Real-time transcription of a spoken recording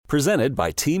Presented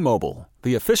by T-Mobile,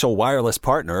 the official wireless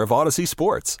partner of Odyssey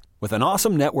Sports. With an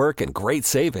awesome network and great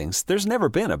savings, there's never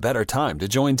been a better time to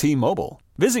join T-Mobile.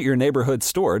 Visit your neighborhood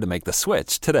store to make the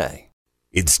switch today.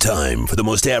 It's time for the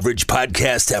most average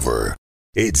podcast ever.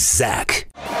 It's Zach.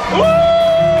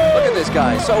 Look at this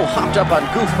guy, so hopped up on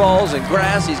goofballs and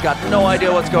grass, he's got no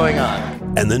idea what's going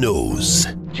on. And the Nose.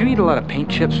 Did you eat a lot of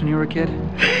paint chips when you were a kid?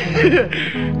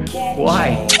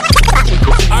 Why?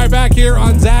 All right, back here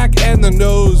on Zach and the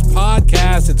Nose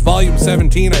podcast. It's volume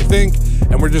 17, I think,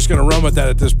 and we're just going to run with that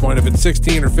at this point. If it's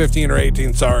 16 or 15 or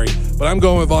 18, sorry. But I'm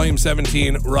going with volume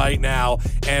 17 right now.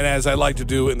 And as I like to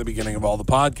do in the beginning of all the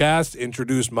podcasts,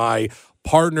 introduce my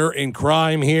partner in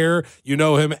crime here. You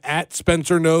know him at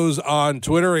Spencer Knows on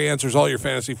Twitter. He answers all your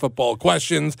fantasy football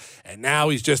questions, and now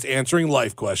he's just answering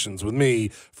life questions with me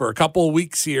for a couple of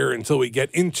weeks here until we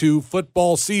get into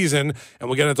football season, and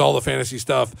we'll get into all the fantasy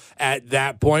stuff at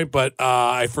that point. But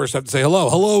I first have to say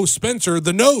hello. Hello, Spencer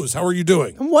the Nose. How are you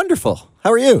doing? I'm wonderful.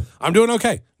 How are you? I'm doing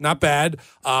okay. Not bad.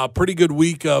 Pretty good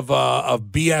week of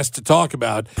BS to talk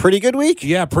about. Pretty good week?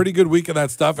 Yeah, pretty good week of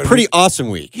that stuff. And Pretty awesome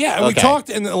week. Yeah, and we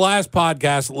talked in the last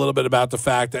podcast a little bit about the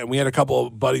fact that we had a couple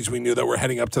of buddies we knew that were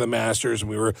heading up to the Masters, and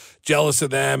we were jealous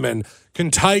of them. And can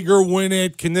Tiger win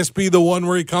it? Can this be the one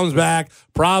where he comes back?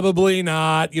 Probably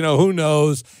not. You know, who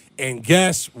knows? And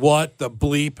guess what? The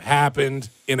bleep happened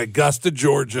in Augusta,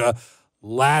 Georgia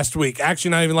last week.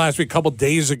 Actually, not even last week, a couple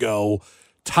days ago.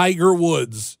 Tiger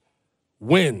Woods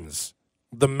wins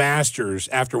the Masters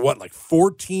after like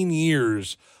 14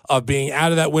 years of being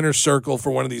out of that winner's circle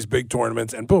for one of these big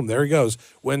tournaments, and boom, there he goes,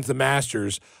 wins the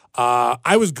Masters.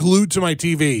 I was glued to my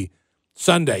TV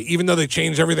Sunday, even though they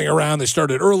changed everything around. They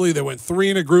started early. They went 3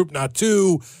 in a group, not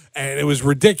 2, and it was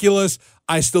ridiculous.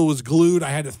 I still was glued. I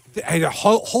had a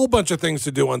whole bunch of things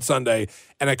to do on Sunday,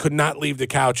 and I could not leave the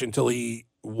couch until he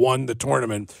won the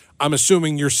tournament. I'm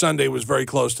assuming your Sunday was very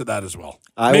close to that as well.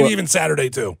 Maybe even Saturday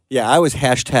too. Yeah, I was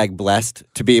 #blessed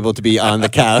to be able to be on the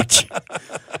couch.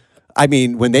 I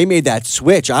mean, when they made that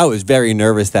switch, I was very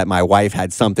nervous that my wife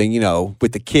had something,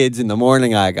 with the kids in the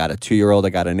morning. I got a 2-year-old, I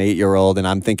got an 8-year-old, and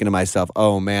I'm thinking to myself,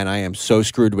 oh man, I am so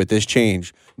screwed with this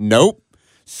change. Nope.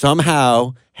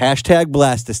 Somehow,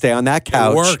 #blessed to stay on that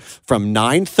couch from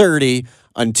 9:30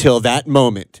 until that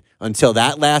moment, until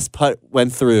that last putt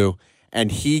went through. And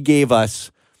he gave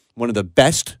us one of the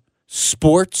best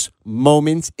sports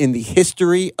moments in the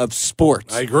history of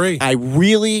sports. I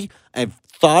agree. I've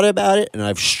thought about it, and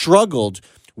I've struggled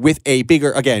with a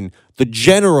bigger, again, the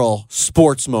general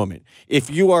sports moment. If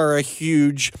you are a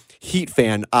huge Heat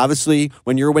fan, obviously,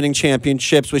 when you're winning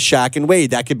championships with Shaq and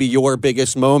Wade, that could be your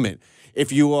biggest moment.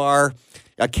 If you are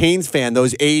a Canes fan,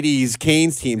 those 80s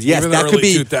Canes teams, yes, that could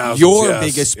be your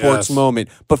biggest sports moment.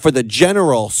 But for the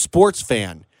general sports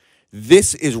fan,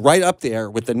 this is right up there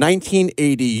with the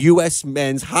 1980 U.S.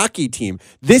 men's hockey team.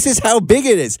 This is how big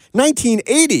it is.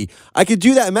 1980. I could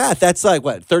do that math. That's like,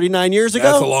 39 years ago?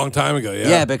 That's a long time ago, yeah.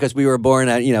 Yeah, because we were born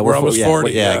at, we're almost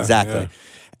 40. Yeah, exactly. Yeah.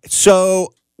 So,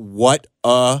 what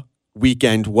a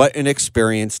weekend. What an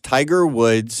experience. Tiger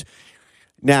Woods.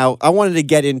 Now, I wanted to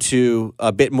get into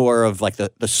a bit more of like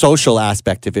the social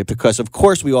aspect of it because, of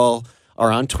course, we all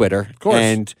are on Twitter. Of course.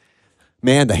 And,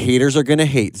 man, the haters are going to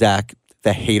hate, Zach.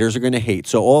 The haters are going to hate.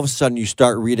 So all of a sudden you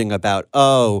start reading about,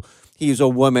 he's a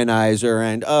womanizer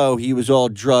and, he was all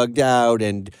drugged out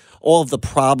and all of the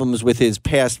problems with his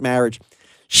past marriage.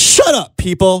 Shut up,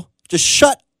 people. Just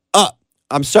shut up.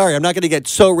 I'm sorry. I'm not going to get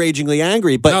so ragingly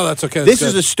angry, but no, that's okay. This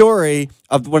is a story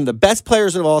of one of the best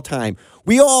players of all time.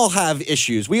 We all have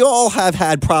issues. We all have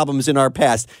had problems in our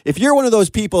past. If you're one of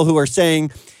those people who are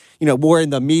saying, more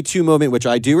in the Me Too movement, which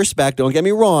I do respect, don't get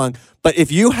me wrong, but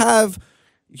if you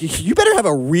better have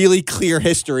a really clear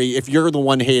history if you're the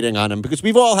one hating on him, because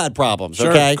we've all had problems,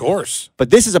 sure, okay? Of course. But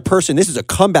this is a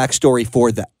comeback story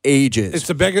for the ages.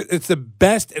 It's the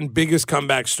best and biggest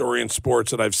comeback story in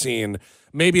sports that I've seen,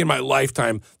 maybe in my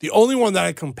lifetime. The only one that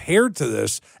I compared to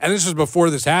this, and this is before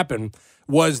this happened,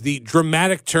 was the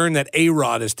dramatic turn that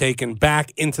A-Rod has taken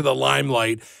back into the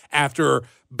limelight after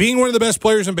being one of the best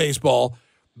players in baseball,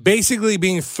 basically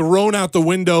being thrown out the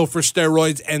window for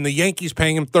steroids, and the Yankees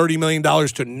paying him $30 million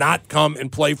to not come and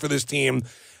play for this team.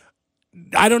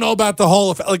 I don't know about the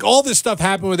Hall of Fame. Like, all this stuff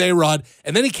happened with A-Rod,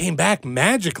 and then he came back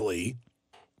magically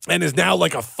and is now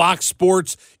like a Fox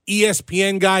Sports,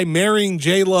 ESPN guy, marrying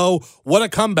J-Lo. What a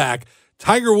comeback.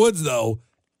 Tiger Woods, though,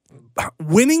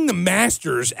 winning the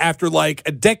Masters after like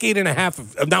a decade and a half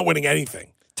of not winning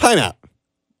anything. Time out.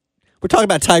 We're talking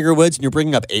about Tiger Woods, and you're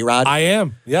bringing up A-Rod? I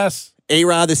am, yes.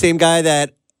 A-Rod, the same guy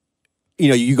that,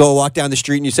 you go walk down the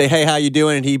street and you say, hey, how you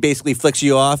doing? And he basically flicks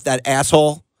you off, that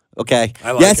asshole. Okay.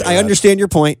 I I understand your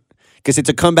point. because it's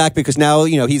a comeback because now,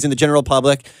 he's in the general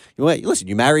public. Listen,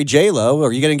 you marry J-Lo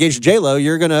or you get engaged to J-Lo,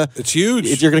 It's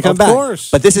huge. You're going to come of back. Of course.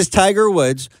 But this is Tiger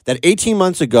Woods that 18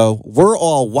 months ago, we're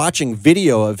all watching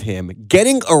video of him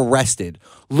getting arrested,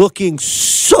 looking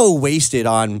so wasted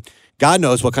on God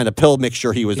knows what kind of pill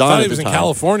mixture he was on. Thought at he was the in time.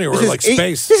 California or like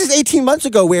space. This is 18 months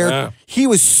ago where he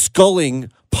was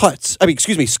sculling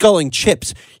sculling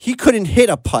chips. He couldn't hit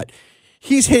a putt.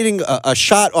 He's hitting a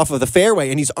shot off of the fairway,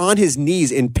 and he's on his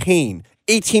knees in pain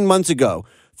 18 months ago.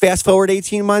 Fast forward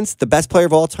 18 months, the best player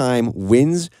of all time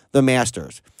wins the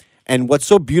Masters. And what's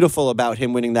so beautiful about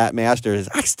him winning that Masters,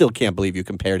 I still can't believe you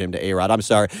compared him to A-Rod. I'm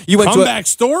sorry. You went comeback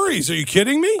stories. Are you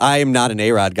kidding me? I am not an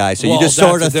A-Rod guy, so Well, you just that's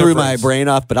sort of the threw my difference. brain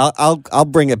off, but I'll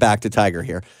bring it back to Tiger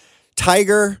here.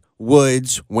 Tiger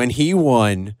Woods, when he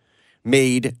won,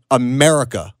 made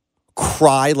America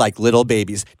cry like little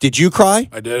babies. Did you cry?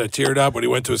 I did. I teared up when he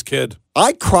went to his kid.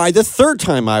 I cried the third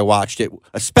time I watched it,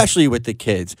 especially with the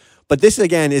kids. But this,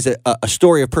 again, is a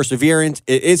story of perseverance.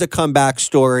 It is a comeback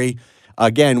story.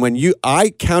 Again,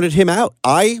 I counted him out.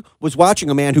 I was watching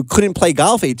a man who couldn't play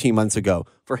golf 18 months ago.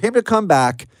 For him to come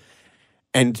back,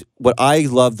 and what I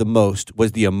loved the most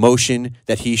was the emotion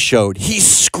that he showed. He's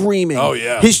screaming. Oh,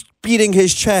 yeah. He's beating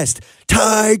his chest.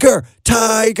 Tiger,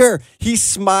 Tiger. He's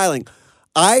smiling.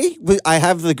 I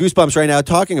have the goosebumps right now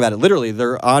talking about it. Literally,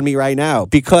 they're on me right now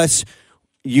because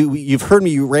you've heard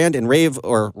me rant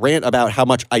about how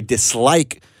much I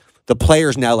dislike the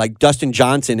players now like Dustin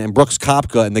Johnson and Brooks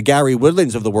Koepka and the Gary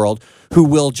Woodlands of the world who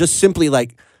will just simply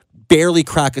barely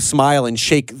crack a smile and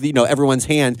shake everyone's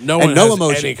hand. No one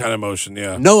has any kind of emotion,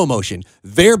 yeah. No emotion.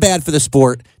 They're bad for the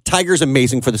sport. Tiger's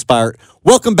amazing for the sport.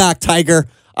 Welcome back, Tiger.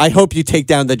 I hope you take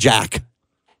down the Jack.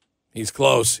 He's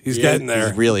close. He's getting there.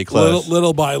 He's really close.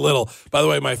 Little by little. By the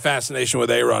way, my fascination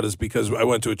with A-Rod is because I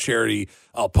went to a charity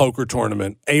poker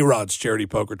tournament, A-Rod's charity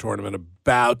poker tournament,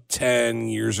 about 10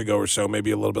 years ago or so, maybe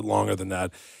a little bit longer than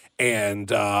that.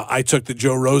 And I took the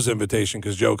Joe Rose invitation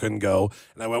because Joe couldn't go.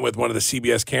 And I went with one of the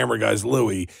CBS camera guys,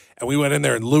 Louie. And we went in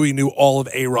there, and Louie knew all of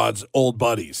A-Rod's old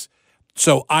buddies.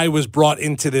 So I was brought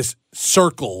into this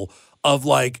circle of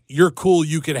you're cool,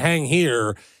 you can hang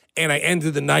here. And I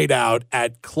ended the night out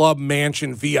at Club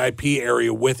Mansion VIP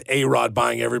area with A-Rod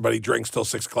buying everybody drinks till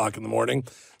 6 o'clock in the morning.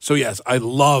 So, yes, I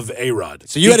love A-Rod.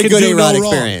 So you had a good A-Rod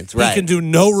experience, right? He can do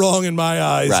no wrong in my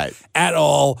eyes at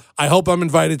all. I hope I'm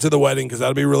invited to the wedding because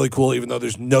that'll be really cool, even though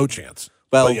there's no chance.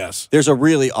 Well, but yes. There's a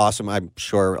really awesome, I'm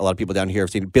sure a lot of people down here have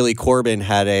seen, Billy Corbin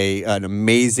had an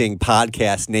amazing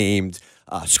podcast named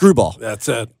Screwball. That's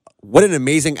it. What an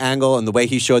amazing angle and the way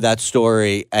he showed that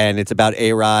story. And it's about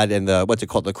A-Rod and what's it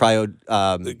called? The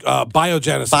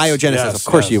biogenesis. Biogenesis, Yes, of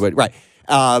course yes. you would. Right.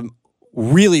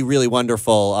 Really, really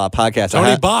wonderful podcast.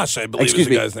 Tony Bosch, I believe is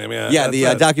the guy's name. Yeah,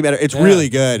 the documentary. It's really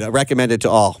good. I recommend it to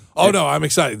all. Oh, no, I'm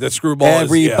excited. That Screwball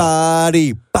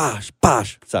Everybody, Bosch.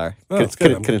 Sorry. Oh, that's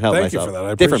good. Couldn't help Thank myself. you for that.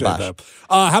 I Different appreciate Bosch.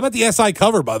 that. How about the SI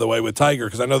cover, by the way, with Tiger?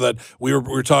 Because I know that we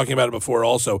were talking about it before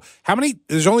also. How many?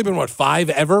 There's only been, 5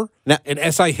 ever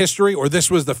in SI history? Or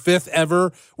this was the 5th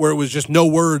ever where it was just no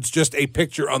words, just a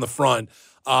picture on the front.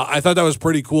 I thought that was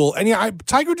pretty cool. And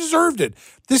Tiger deserved it.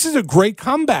 This is a great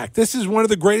comeback. This is one of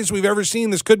the greatest we've ever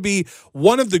seen. This could be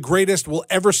one of the greatest we'll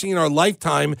ever see in our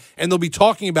lifetime. And they'll be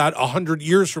talking about 100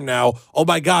 years from now. Oh,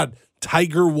 my God.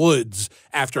 Tiger Woods,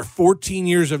 after 14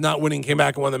 years of not winning, came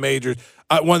back and won the majors,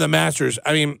 won the Masters.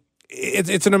 I mean,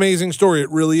 it's an amazing story. It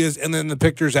really is. And then the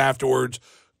pictures afterwards,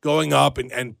 going up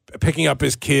and picking up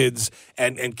his kids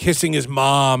and kissing his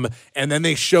mom. And then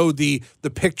they showed the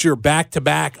picture back to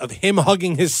back of him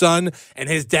hugging his son and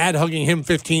his dad hugging him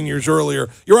 15 years earlier.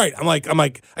 You're right. I'm like,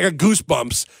 I got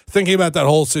goosebumps thinking about that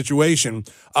whole situation.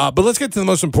 But let's get to the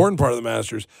most important part of the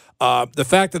Masters. The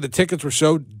fact that the tickets were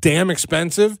so damn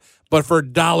expensive, but for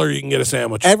 $1 you can get a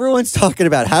sandwich. Everyone's talking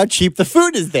about how cheap the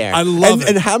food is there. I love it.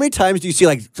 And how many times do you see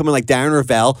someone like Darren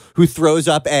Ravel who throws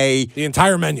up the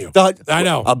entire menu? I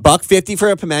know. $1.50 for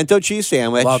a pimento cheese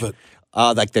sandwich. Love it.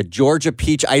 Like the Georgia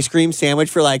peach ice cream sandwich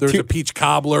for there's a peach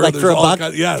cobbler. Like there's for a all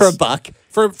buck. Yes. For a buck.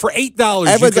 For $8,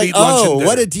 everyone's you could eat lunch and dinner.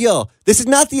 what a deal. This is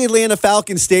not the Atlanta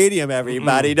Falcons Stadium,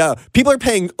 everybody. No. People are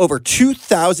paying over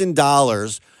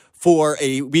 $2,000 for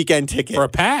a weekend ticket. For a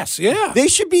pass, yeah. They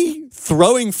should be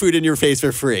throwing food in your face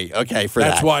for free,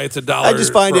 That's why it's $1 I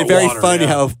just find for it very water, funny yeah.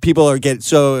 how people get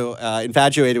so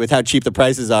infatuated with how cheap the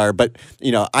prices are. But,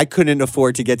 I couldn't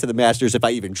afford to get to the Masters if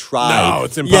I even tried. No,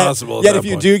 it's impossible at Yet that if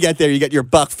you point. do get there, you get your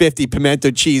 $1.50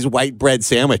 pimento cheese white bread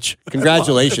sandwich.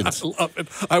 Congratulations. I love it.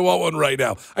 I want one right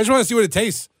now. I just want to see what it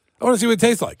tastes. I want to see what it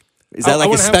tastes like. Is that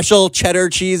like a special cheddar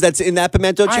cheese that's in that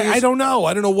pimento cheese? I don't know.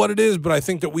 I don't know what it is, but I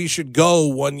think that we should go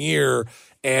one year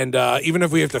And even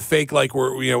if we have to fake like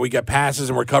we get passes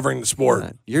and we're covering the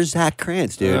sport. You're Zach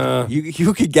Krantz, dude.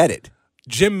 You could get it.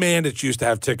 Jim Mandich used to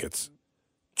have tickets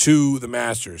to the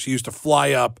Masters. He used to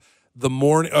fly up the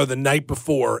morning or the night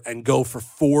before and go for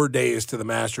 4 days to the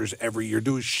Masters every year.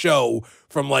 Do a show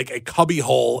from like a cubby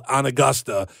hole on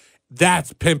Augusta.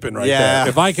 That's pimping right there.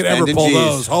 If I could ever pull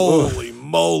those, holy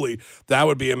moly, that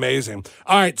would be amazing.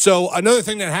 All right, so another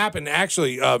thing that happened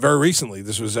actually very recently,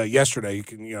 this was yesterday, you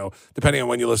can, depending on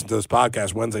when you listen to this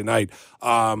podcast, Wednesday night,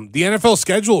 the NFL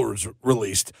schedule was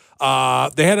released. They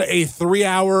had a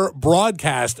 3-hour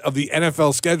broadcast of the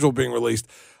NFL schedule being released.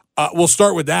 We'll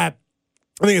start with that.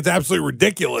 I think it's absolutely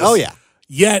ridiculous. Oh, yeah.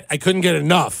 Yet, I couldn't get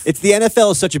enough. It's the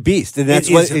NFL is such a beast. And that's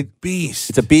a beast.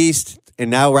 It's a beast.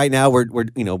 And right now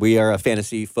we are a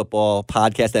fantasy football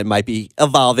podcast that might be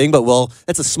evolving, but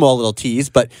that's a small little tease.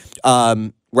 But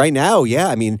right now, yeah,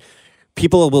 I mean,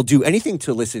 people will do anything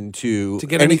to listen to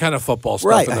get any kind of football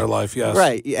stuff in their life. Yes,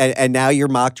 right. And now your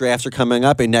mock drafts are coming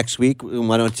up, and next week we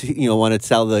want to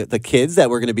tell the kids that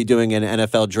we're going to be doing an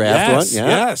NFL draft one. Yeah?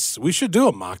 Yes, we should do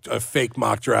a fake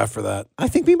mock draft for that. I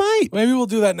think we might. Maybe we'll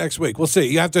do that next week. We'll see.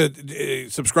 You have to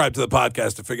subscribe to the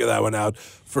podcast to figure that one out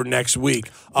for next week.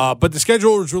 But the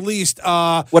schedule was released.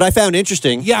 What I found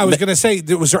interesting. Yeah, I was going to say,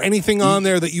 was there anything on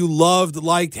there that you loved,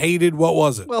 liked, hated? What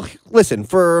was it? Well, listen,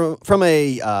 from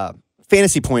a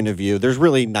fantasy point of view, there's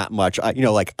really not much.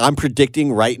 I'm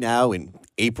predicting right now in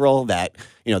April that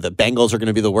the Bengals are going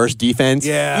to be the worst defense.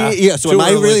 Yeah. So am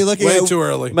I really looking way too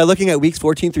early? Am I looking at weeks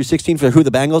 14 through 16 for who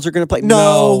the Bengals are going to play?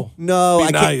 No. Be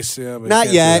I can't. nice. Yeah,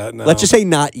 not yet. No. Let's just say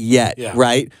not yet. Yeah.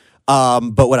 Right.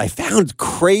 But what I found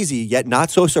crazy, yet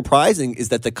not so surprising, is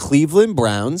that the Cleveland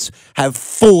Browns have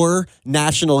 4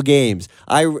 national games.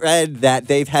 I read that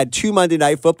they've had 2 Monday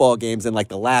Night Football games in like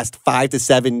the last 5 to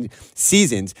 7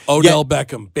 seasons. Odell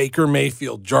Beckham, Baker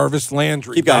Mayfield, Jarvis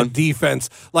Landry, Keep going. that defense,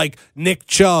 like Nick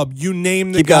Chubb, you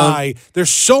name the Keep guy. going. There's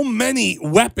so many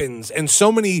weapons and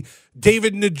so many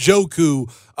David Njoku,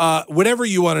 whatever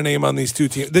you want to name on these two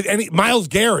teams. Myles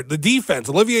Garrett, the defense,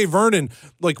 Olivier Vernon,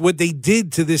 like what they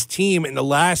did to this team in the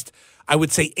last, I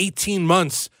would say, 18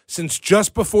 months since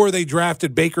just before they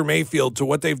drafted Baker Mayfield to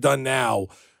what they've done now,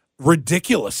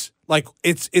 ridiculous. Like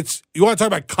it's you want to talk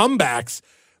about comebacks.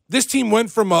 This team went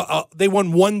from they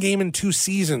won 1 game in 2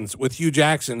 seasons with Hugh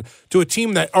Jackson to a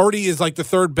team that already is like the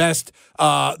 3rd best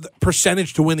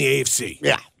percentage to win the AFC.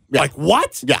 Yeah. Like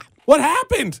what? Yeah. What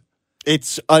happened?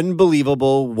 It's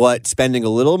unbelievable what spending a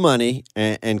little money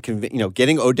and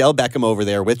getting Odell Beckham over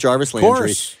there with Jarvis Landry. Of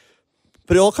course.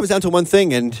 But it all comes down to one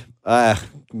thing, and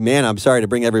man, I'm sorry to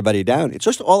bring everybody down. It's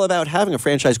just all about having a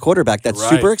franchise quarterback that's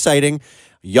super exciting,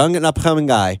 young and upcoming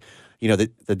guy.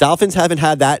 The Dolphins haven't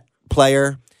had that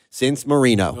player since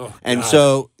Marino. And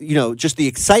so, just the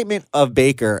excitement of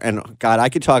Baker, and God, I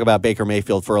could talk about Baker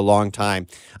Mayfield for a long time.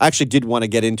 I actually did want to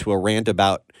get into a rant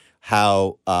about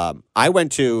how I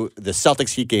went to the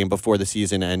Celtics Heat game before the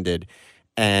season ended,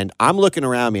 and I'm looking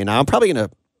around me, and I'm probably going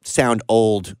to sound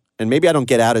old, and maybe I don't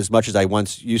get out as much as I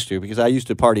once used to, because I used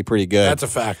to party pretty good. That's a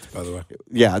fact, by the way.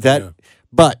 Yeah,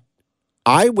 but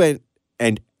I went,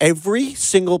 and every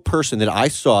single person that I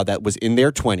saw that was in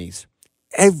their 20s,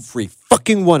 every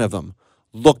fucking one of them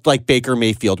looked like Baker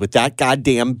Mayfield with that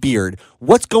goddamn beard.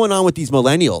 What's going on with these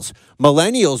millennials?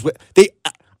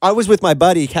 I was with my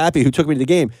buddy, Cappy, who took me to the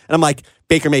game, and I'm like,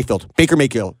 Baker Mayfield.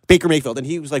 And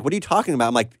he was like, what are you talking about?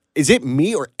 I'm like, is it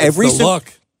me or every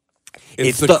look?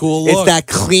 It's the cool look. It's that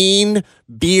clean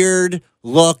beard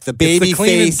look, the baby it's the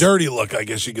clean face. and dirty look, I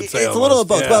guess you could say. It's a little of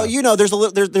both. Yeah. Well,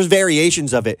 there's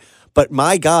variations of it. But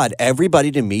my God,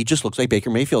 everybody to me just looks like Baker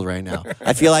Mayfield right now.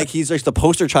 I feel like he's like the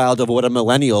poster child of what a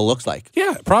millennial looks like.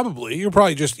 Yeah, probably. You're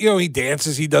probably just, he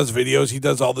dances, he does videos, he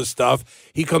does all this stuff.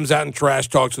 He comes out and trash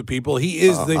talks with people. He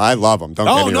is I love him. Don't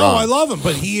get me wrong. I love him.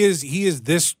 But he is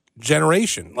this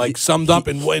generation, like summed up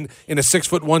in a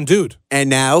 6'1" dude. And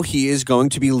now he is going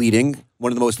to be leading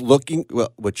one of the most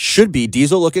what should be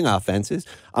diesel-looking offenses.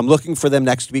 I'm looking for them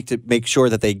next week to make sure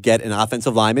that they get an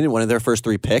offensive lineman in one of their first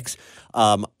 3 picks.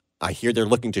 I hear they're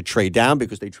looking to trade down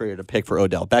because they traded a pick for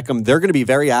Odell Beckham. They're going to be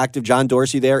very active. John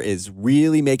Dorsey there is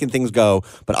really making things go.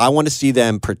 But I want to see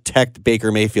them protect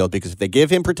Baker Mayfield, because if they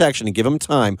give him protection and give him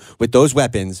time with those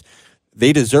weapons,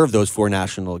 they deserve those 4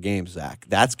 national games, Zach.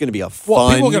 That's going to be a fun... Well,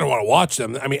 people are going to want to watch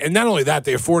them. I mean, and not only that,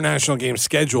 they have 4 national games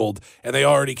scheduled, and they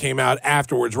already came out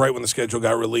afterwards, right when the schedule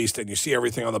got released, and you see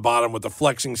everything on the bottom with the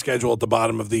flexing schedule at the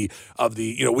bottom of the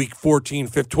week 14,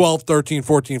 15, 12, 13,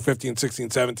 14, 15, 16,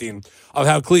 17, of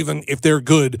how Cleveland, if they're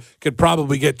good, could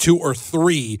probably get 2 or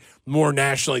 3 more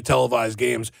nationally televised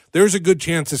games. There's a good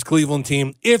chance this Cleveland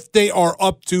team, if they are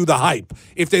up to the hype,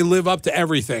 if they live up to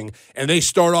everything, and they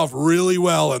start off really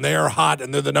well and they are hot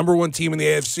and they're the number one team in the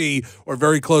AFC or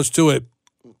very close to it,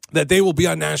 that they will be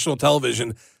on national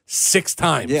television 6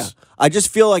 times. Yeah. I just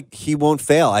feel like he won't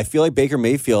fail. I feel like Baker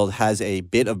Mayfield has a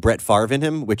bit of Brett Favre in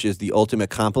him, which is the ultimate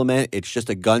compliment. It's just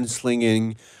a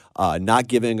gunslinging, not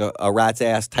giving a rat's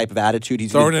ass type of attitude.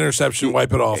 He's throw an interception,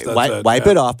 wipe it off. Wipe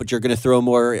it off, but you're going to throw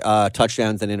more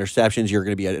touchdowns than interceptions. You're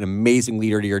going to be an amazing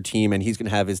leader to your team, and he's going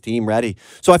to have his team ready.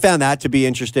 So I found that to be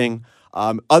interesting.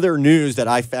 Other news that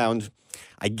I found,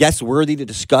 I guess, worthy to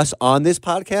discuss on this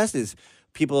podcast is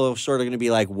people are sort of going to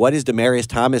be like, what is Demaryius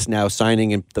Thomas now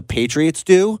signing and the Patriots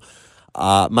do?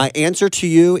 My answer to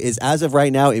you is, as of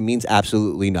right now, it means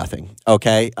absolutely nothing.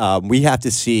 Okay? We have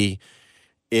to see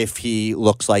if he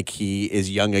looks like he is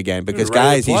young again. Because,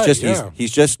 guys,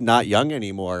 he's just not young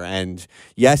anymore. And,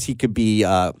 yes, he could be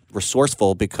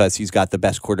resourceful because he's got the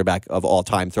best quarterback of all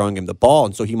time throwing him the ball,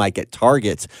 and so he might get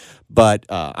targets. But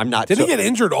I'm not... Did he get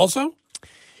injured also?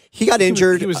 He got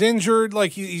injured. He was injured.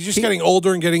 Like he's just getting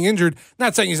older and getting injured.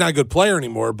 Not saying he's not a good player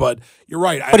anymore, but you're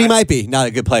right. But he might be not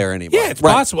a good player anymore. Yeah, it's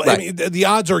possible. Right. I mean, the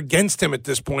odds are against him at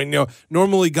this point. You know,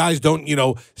 normally guys don't,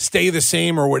 stay the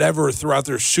same or whatever throughout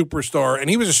their superstar. And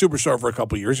he was a superstar for a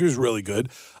couple of years. He was really good.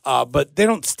 But they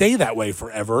don't stay that way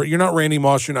forever. You're not Randy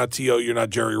Moss. You're not T.O. You're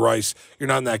not Jerry Rice. You're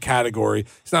not in that category.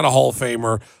 He's not a Hall of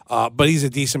Famer, but he's a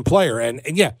decent player. And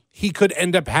yeah, he could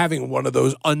end up having one of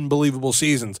those unbelievable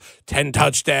seasons. 10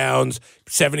 touchdowns,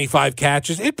 75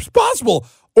 catches. It's possible.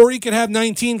 Or he could have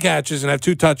 19 catches and have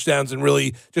 2 touchdowns and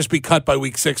really just be cut by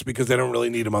week 6 because they don't really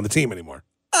need him on the team anymore.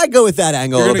 I go with that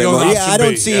angle a little bit more. Yeah, I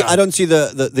don't see yeah.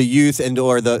 the youth and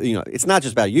or the it's not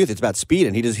just about youth, it's about speed,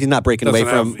 and he's not breaking away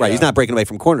from he's not breaking away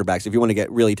from cornerbacks if you want to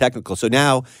get really technical. So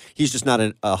now he's just not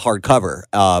a hard cover.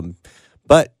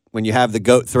 But when you have the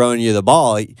GOAT throwing you the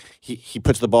ball, he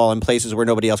puts the ball in places where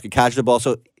nobody else could catch the ball.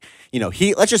 So,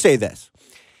 let's just say this.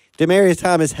 Demaryius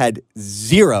Thomas had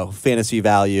 0 fantasy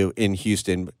value in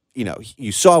Houston.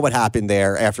 You saw what happened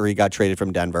there after he got traded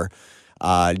from Denver.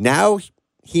 Now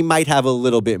he might have a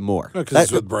little bit more. Because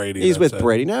he's with Brady. He's with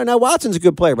Brady. Now Watson's a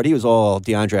good player, but he was all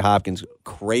DeAndre Hopkins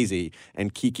crazy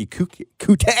and Kiki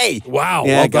Kute. Wow,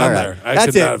 yeah, well done there.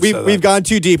 That's it. We've gone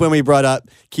too deep when we brought up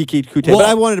Kiki Kute, but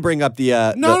I wanted to bring up the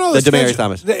Demaryius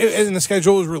Thomas. And the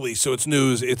schedule was released, so it's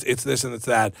news. It's this and it's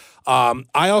that.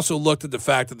 I also looked at the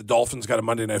fact that the Dolphins got a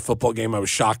Monday Night Football game. I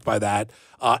was shocked by that.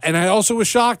 And I also was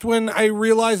shocked when I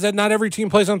realized that not every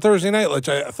team plays on Thursday night, which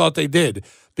I thought they did,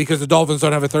 because the Dolphins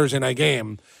don't have a Thursday night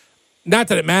game. Not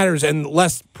that it matters, and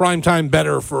less prime time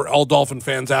better for all Dolphin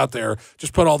fans out there.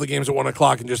 Just put all the games at 1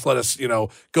 o'clock and just let us,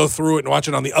 go through it and watch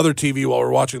it on the other TV while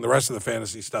we're watching the rest of the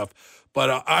fantasy stuff.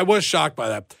 But I was shocked by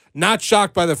that. Not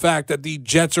shocked by the fact that the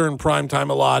Jets are in prime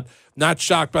time a lot. Not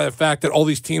shocked by the fact that all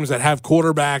these teams that have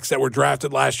quarterbacks that were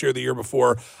drafted last year, the year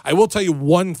before. I will tell you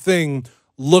one thing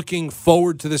looking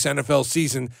forward to this NFL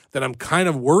season that I'm kind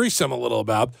of worrisome a little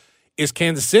about is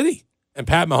Kansas City and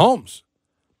Pat Mahomes.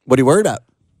 What are you worried about?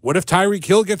 What if Tyreek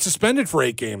Hill gets suspended for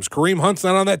 8 games? Kareem Hunt's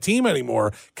not on that team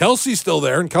anymore. Kelsey's still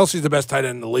there, and Kelsey's the best tight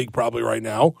end in the league probably right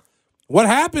now. What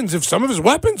happens if some of his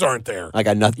weapons aren't there? You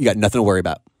got nothing to worry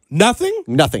about. Nothing?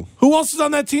 Nothing. Who else is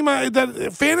on that team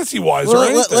that fantasy-wise or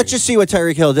anything? Let's just see what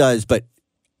Tyreek Hill does, but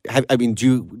do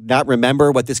you not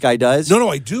remember what this guy does? No,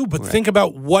 I do, but think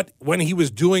about when he was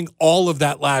doing all of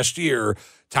that last year,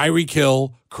 Tyreek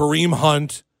Hill, Kareem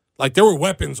Hunt, like there were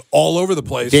weapons all over the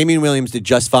place. Damian Williams did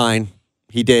just fine.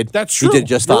 He did. That's true. He did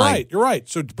just fine. You're right.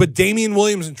 So, but Damian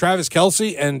Williams and Travis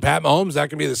Kelce and Pat Mahomes, that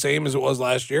can be the same as it was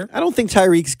last year? I don't think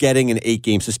Tyreek's getting an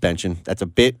 8-game suspension. That's a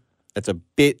bit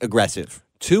aggressive.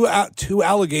 Two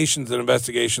allegations and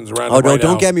investigations around him right now.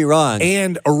 Don't get me wrong.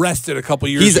 And arrested a couple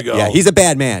years ago. Yeah, he's a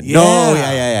bad man. Yeah. No,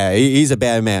 yeah. He's a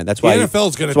bad man. That's why the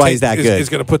NFL's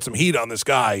going to put some heat on this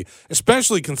guy,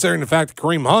 especially considering the fact that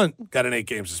Kareem Hunt got an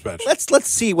 8-game suspension. Let's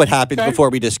see what happens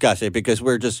before we discuss it, because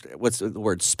we're just what's the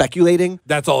word, speculating.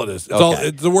 That's all it is.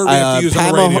 It's the word we have to use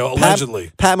on the radio.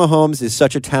 Allegedly, Pat Mahomes is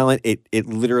such a talent. It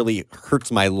literally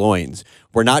hurts my loins.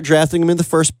 We're not drafting him in the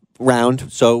first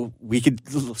round, so we could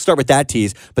start with that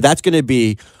tease, but that's going to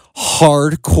be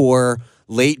hardcore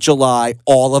late July,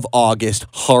 all of August,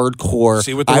 hardcore.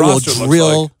 See what the I will roster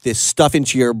drill looks like. this stuff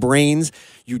into your brains.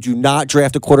 You do not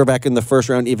draft a quarterback in the first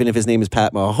round, even if his name is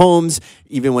Pat Mahomes,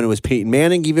 even when it was Peyton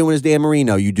Manning, even when it was Dan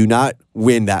Marino. You do not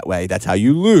win that way. That's how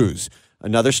you lose.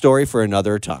 Another story for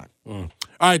another time. All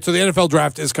right, so the NFL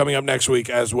draft is coming up next week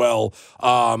as well.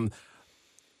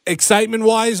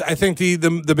 Excitement-wise, I think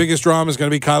the biggest drama is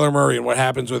going to be Kyler Murray and what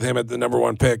happens with him at the number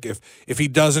 1 pick. If he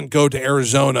doesn't go to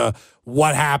Arizona,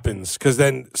 what happens? Because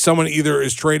then someone either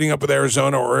is trading up with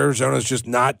Arizona or Arizona is just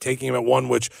not taking him at 1,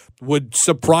 which would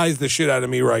surprise the shit out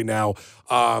of me right now.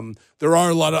 There are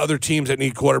a lot of other teams that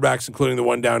need quarterbacks, including the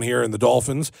one down here in the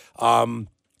Dolphins. Dwayne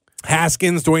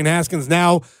Haskins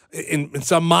now in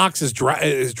some mocks is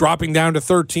dropping down to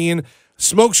 13.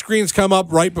 Smoke screens come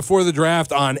up right before the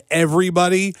draft on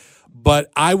everybody,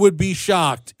 but I would be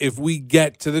shocked if we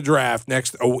get to the draft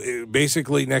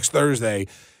basically next Thursday,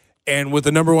 and with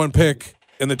the number 1 pick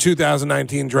in the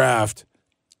 2019 draft,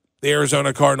 the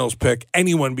Arizona Cardinals pick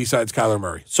anyone besides Kyler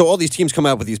Murray. So all these teams come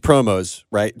out with these promos,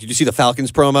 right? Did you see the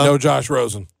Falcons promo? No Josh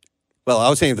Rosen. Well,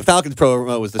 I was saying the Falcons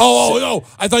promo was the. No!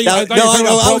 I thought you. I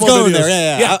was going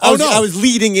there. Yeah. I was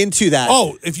leading into that.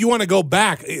 Oh, if you want to go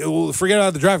back, forget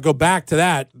about the draft. Go back to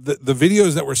that. The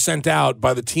videos that were sent out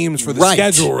by the teams for the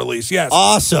schedule release. Yes,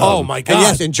 awesome. Oh my god. And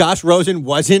yes, and Josh Rosen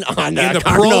wasn't on in the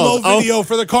Cardinals. promo video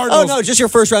for the Cardinals. Oh no, just your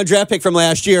first round draft pick from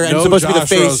last year, and No supposed to be the Josh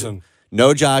face. Rosen.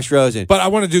 No Josh Rosen. But I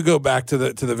want to go back to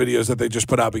the videos that they just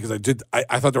put out because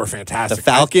I thought they were fantastic. The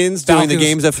Falcons doing the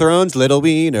Games of Thrones, little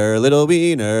wiener, little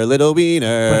wiener, little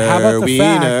wiener. But how about the wiener.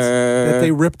 fact that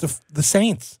they ripped the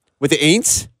Saints? With the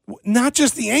Aints? Not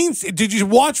just the Aints. Did you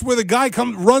watch where the guy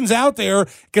runs out there,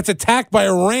 gets attacked by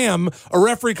a ram, a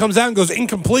referee comes out and goes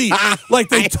incomplete? Like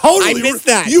they totally I missed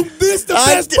that. You missed the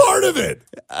best part of it.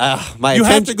 You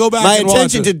have to go back My and watch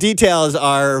attention it. to details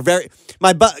are very.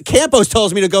 Campos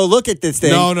tells me to go look at this thing.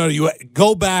 No, you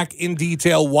go back in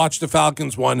detail, watch the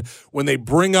Falcons one when they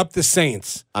bring up the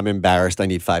Saints. I'm embarrassed. I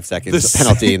need 5 seconds. The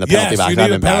penalty in the penalty box. You need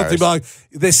I'm a penalty embarrassed. box.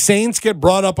 The Saints get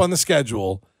brought up on the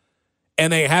schedule,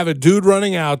 and they have a dude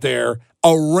running out there.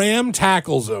 A ram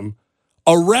tackles him.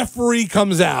 A referee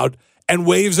comes out and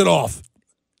waves it off.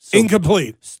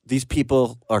 Incomplete. These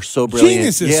people are so brilliant.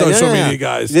 Geniuses, social media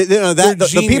guys. The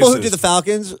people who geniuses. did the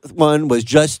Falcons one was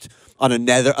just on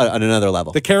another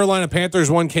level. The Carolina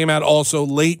Panthers one came out also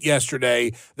late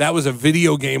yesterday. That was a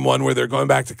video game one where they're going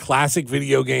back to classic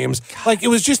video games. Like it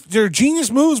was just they're genius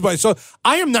moves by. So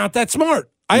I am not that smart.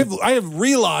 I have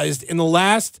realized in the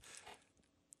last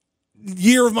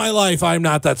year of my life I am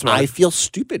not that smart. I feel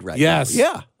stupid right Yes. now.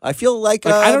 Yeah. I feel like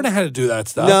I don't know how to do that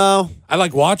stuff. No. I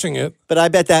like watching it. But I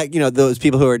bet that, those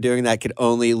people who are doing that could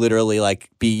only literally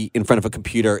be in front of a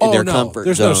computer in their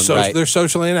comfort zone. Right? They're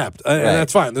socially inept. And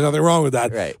that's fine. There's nothing wrong with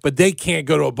that. Right. But they can't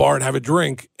go to a bar and have a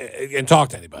drink and talk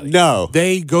to anybody. No.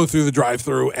 They go through the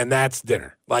drive-thru and that's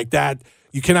dinner. Like that.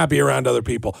 You cannot be around other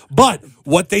people. But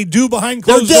what they do behind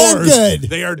closed doors,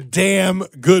 they are damn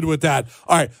good with that.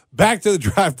 All right, back to the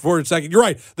draft for a second. You're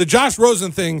right. The Josh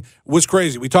Rosen thing was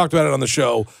crazy. We talked about it on the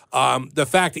show. The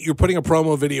fact that you're putting a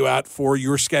promo video out for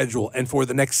your schedule and for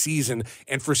the next season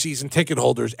and for season ticket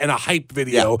holders and a hype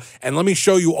video. Yeah. And let me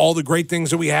show you all the great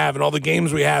things that we have and all the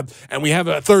games we have. And we have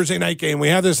a Thursday night game. We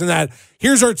have this and that.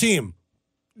 Here's our team.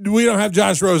 We don't have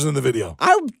Josh Rosen in the video.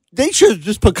 They should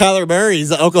just put Kyler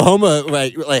Murray's Oklahoma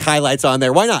highlights on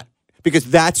there. Why not? Because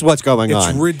that's what's going on.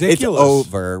 It's ridiculous. It's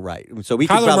over, right? So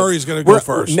Kyler Murray's going to go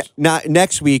first.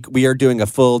 Next week, we are doing a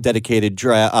full dedicated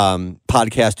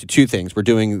podcast to 2 things. We're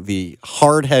doing the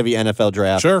hard, heavy NFL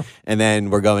draft. Sure. And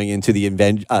then we're going into the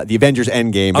Avengers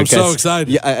Endgame. I'm so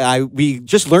excited. We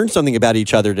just learned something about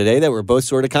each other today that we're both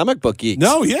sort of comic book geeks.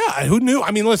 No, yeah. Who knew?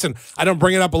 I mean, listen, I don't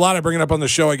bring it up a lot. I bring it up on the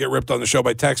show. I get ripped on the show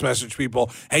by text message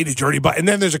people. Hey, did you already buy? And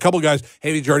then there's a couple guys,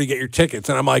 hey, did you already get your tickets?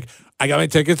 And I'm like, I got my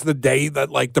tickets the day that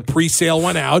the pre-sale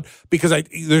went out because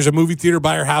there's a movie theater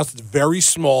by our house. It's very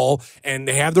small and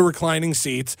they have the reclining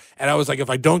seats. And I was like, if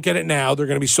I don't get it now, they're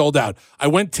going to be sold out. I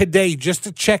went today just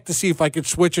to check to see if I could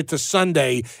switch it to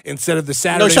Sunday instead of the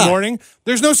Saturday morning.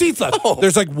 There's no seats left. Oh.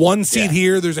 There's one seat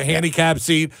here. There's a handicap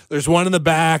seat. There's one in the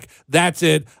back. That's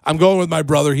it. I'm going with my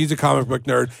brother. He's a comic book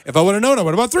nerd. If I would have known, I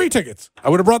would have bought 3 tickets. I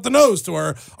would have brought the nose to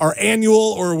our annual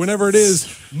or whenever it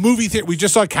is movie theater. We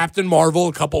just saw Captain Marvel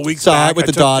a couple weeks back. With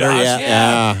the daughter, Josh,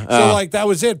 yeah. So that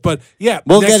was it. But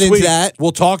we'll get into that.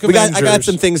 We'll talk Avengers. I got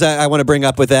some things I want to bring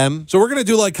up with them. So we're gonna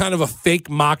do kind of a fake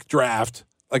mock draft,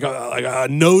 like a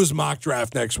nose mock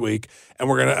draft next week, and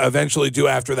we're gonna eventually do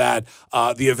after that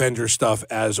the Avengers stuff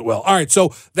as well. All right,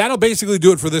 so that'll basically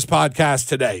do it for this podcast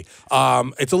today.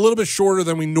 It's a little bit shorter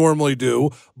than we normally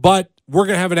do, but we're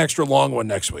gonna have an extra long one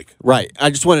next week. Right. I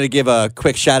just wanted to give a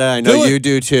quick shout out. I know you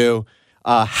do too.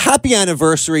 Happy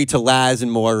anniversary to Laz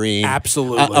and Maureen.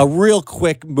 Absolutely. A real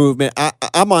quick movement.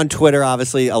 I'm on Twitter,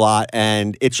 obviously, a lot,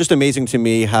 and it's just amazing to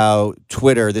me how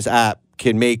Twitter, this app,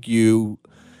 can make you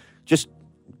just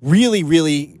really,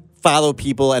 really follow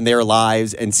people and their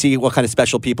lives and see what kind of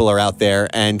special people are out there.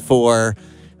 And for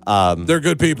They're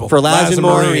good people. For Laz and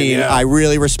Maureen, yeah. I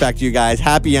really respect you guys.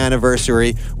 Happy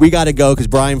anniversary. We got to go because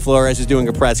Brian Flores is doing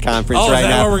a press conference right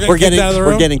now. We're getting kicked out of the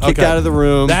room? We're getting kicked out of the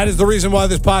room. That is the reason why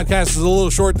this podcast is a little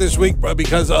short this week,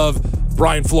 because of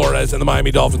Brian Flores and the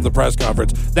Miami Dolphins, the press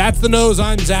conference. That's The Nose.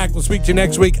 I'm Zach. We'll speak to you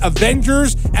next week.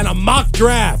 Avengers and a mock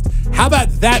draft. How about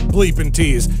that bleeping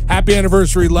tease? Happy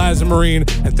anniversary, Laz and Maureen,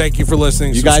 and thank you for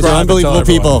listening. You guys are unbelievable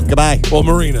people. Goodbye. Well,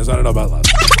 Marinas. I don't know about Laz.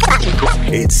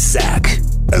 It's Zach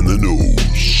and the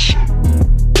Nose.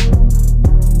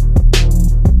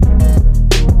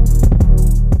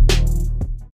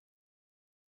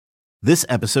 This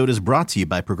episode is brought to you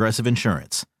by Progressive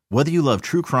Insurance. Whether you love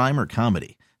true crime or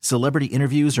comedy, celebrity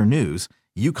interviews or news,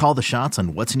 you call the shots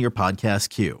on what's in your podcast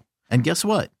queue. And guess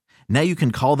what? Now you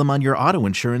can call them on your auto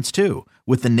insurance too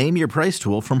with the Name Your Price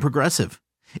tool from Progressive.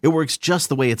 It works just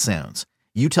the way it sounds.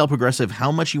 You tell Progressive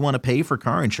how much you want to pay for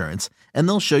car insurance, and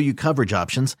they'll show you coverage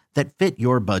options that fit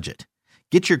your budget.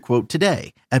 Get your quote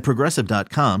today at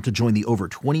Progressive.com to join the over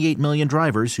 28 million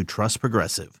drivers who trust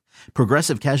Progressive.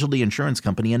 Progressive Casualty Insurance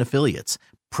Company and Affiliates.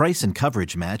 Price and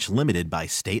coverage match limited by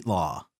state law.